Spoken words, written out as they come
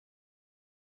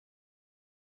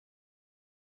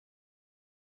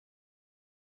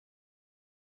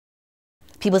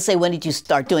People say, when did you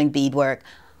start doing beadwork?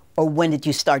 Or when did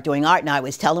you start doing art? And I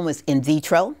always tell them it was in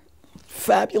vitro.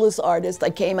 Fabulous artist. I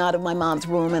came out of my mom's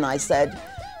room and I said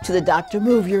to the doctor,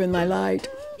 move, you're in my light.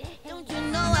 Don't you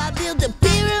know I built a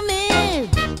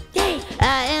pyramid?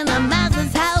 And a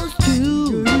mouse's house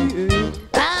too.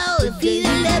 Oh, if you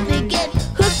let me get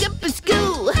hooked up at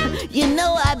school, you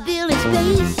know I built a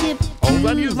spaceship. Oh,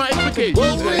 let me use my implications.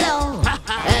 Whoa, Lord.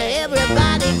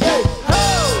 Everybody go,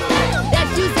 ho!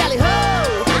 That's you, Sally,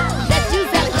 ho! That's you,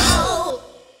 Sally, ho!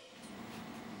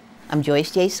 I'm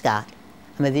Joyce J. Scott.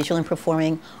 I'm a visual and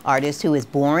performing artist who was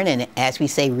born and, as we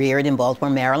say, reared in Baltimore,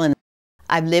 Maryland.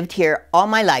 I've lived here all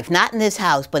my life, not in this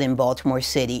house, but in Baltimore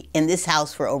City, in this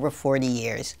house for over 40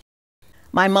 years.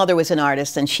 My mother was an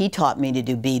artist, and she taught me to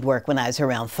do beadwork when I was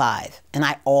around 5, and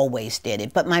I always did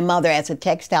it. But my mother, as a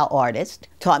textile artist,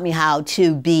 taught me how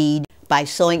to bead by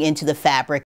sewing into the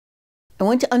fabric. I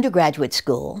went to undergraduate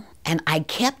school, and I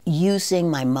kept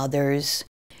using my mother's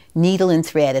needle and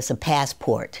thread as a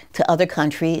passport to other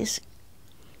countries.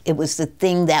 It was the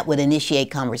thing that would initiate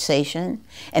conversation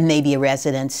and maybe a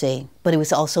residency, but it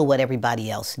was also what everybody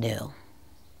else knew.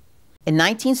 In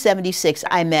 1976,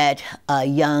 I met a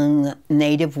young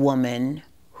Native woman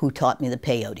who taught me the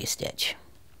peyote stitch.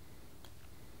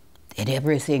 And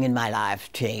everything in my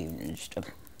life changed.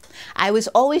 I was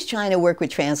always trying to work with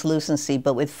translucency,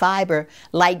 but with fiber,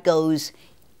 light goes,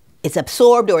 it's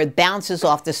absorbed or it bounces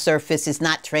off the surface, it's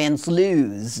not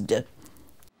translused.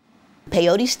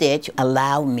 Peyote stitch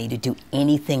allowed me to do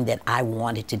anything that I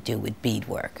wanted to do with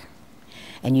beadwork.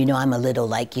 And you know, I'm a little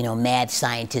like, mad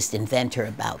scientist inventor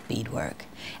about beadwork.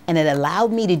 And it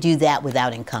allowed me to do that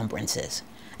without encumbrances.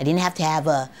 I didn't have to have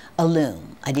a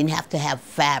loom. I didn't have to have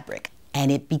fabric.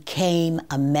 And it became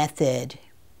a method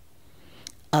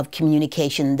of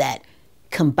communication that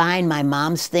combined my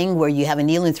mom's thing where you have a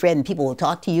needle and thread and people will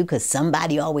talk to you because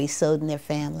somebody always sewed in their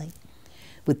family,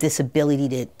 with this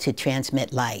ability to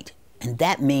transmit light. And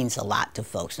that means a lot to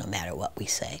folks, no matter what we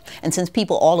say. And since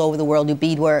people all over the world do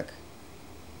beadwork,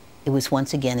 it was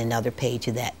once again another page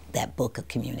of that book of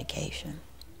communication.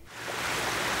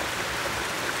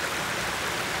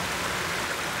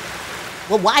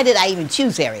 Well, why did I even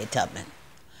choose Harriet Tubman?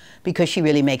 Because she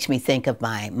really makes me think of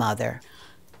my mother.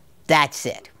 That's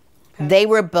it. Okay. They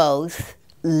were both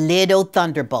little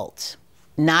thunderbolts.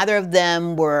 Neither of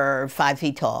them were 5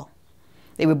 feet tall.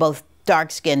 They were both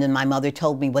dark-skinned, and my mother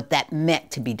told me what that meant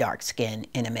to be dark-skinned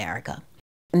in America.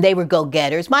 And they were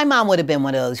go-getters. My mom would have been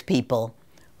one of those people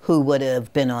who would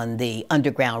have been on the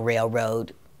Underground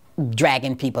Railroad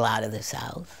dragging people out of the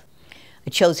South. I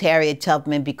chose Harriet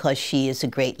Tubman because she is a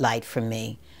great light for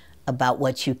me about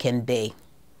what you can be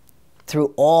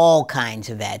through all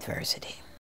kinds of adversity.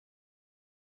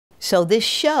 So this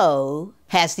show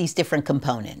has these different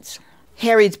components.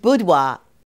 Harriet's boudoir,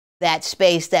 that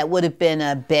space that would have been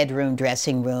a bedroom,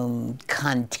 dressing room,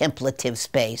 contemplative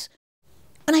space.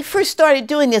 When I first started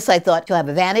doing this, I thought, you'll have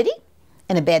a vanity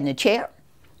and a bed and a chair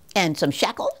and some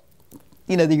shackles,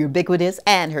 the ubiquitous,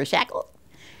 and her shackles.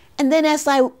 And then as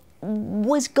I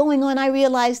was going on, I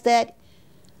realized that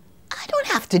I don't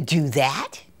have to do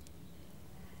that.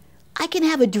 I can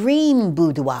have a dream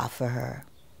boudoir for her.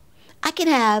 I can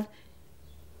have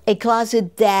a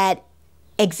closet that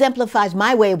exemplifies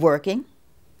my way of working,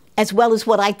 as well as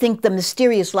what I think the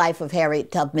mysterious life of Harriet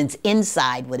Tubman's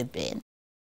inside would have been.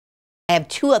 I have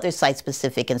 2 other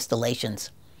site-specific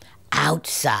installations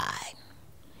outside.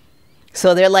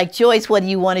 So they're like, Joyce, what do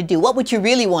you want to do? What would you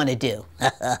really want to do?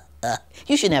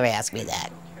 You should never ask me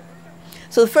that.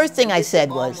 So the first thing I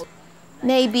said was,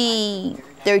 maybe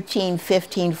 13,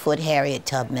 15-foot Harriet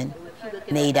Tubman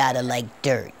made out of like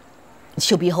dirt.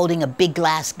 She'll be holding a big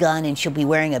glass gun and she'll be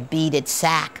wearing a beaded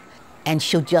sack. And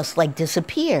she'll just like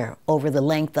disappear over the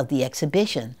length of the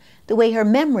exhibition, the way her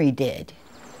memory did.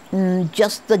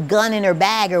 Just the gun in her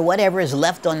bag or whatever is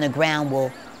left on the ground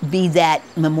will be that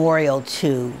memorial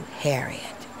to Harriet.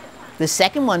 The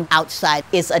second one outside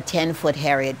is a 10-foot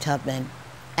Harriet Tubman.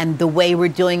 And the way we're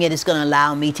doing it is going to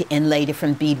allow me to inlay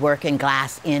different beadwork and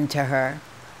glass into her.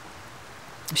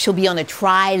 She'll be on a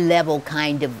tri-level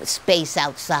kind of space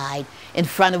outside in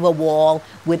front of a wall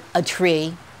with a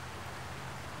tree.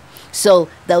 So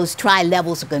those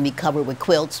tri-levels are going to be covered with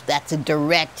quilts. That's a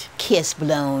direct kiss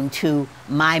blown to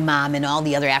my mom and all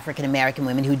the other African-American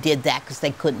women who did that because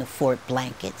they couldn't afford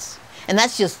blankets. And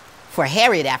that's just for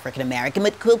Harriet African-American,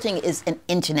 but quilting is an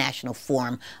international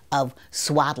form of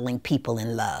swaddling people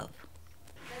in love.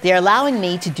 They're allowing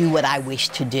me to do what I wish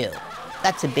to do.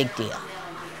 That's a big deal,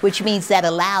 which means that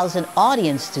allows an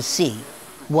audience to see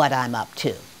what I'm up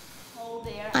to.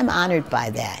 I'm honored by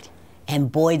that. And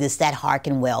boy, does that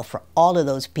harken well for all of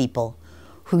those people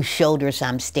whose shoulders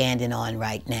I'm standing on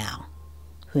right now,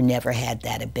 who never had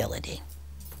that ability.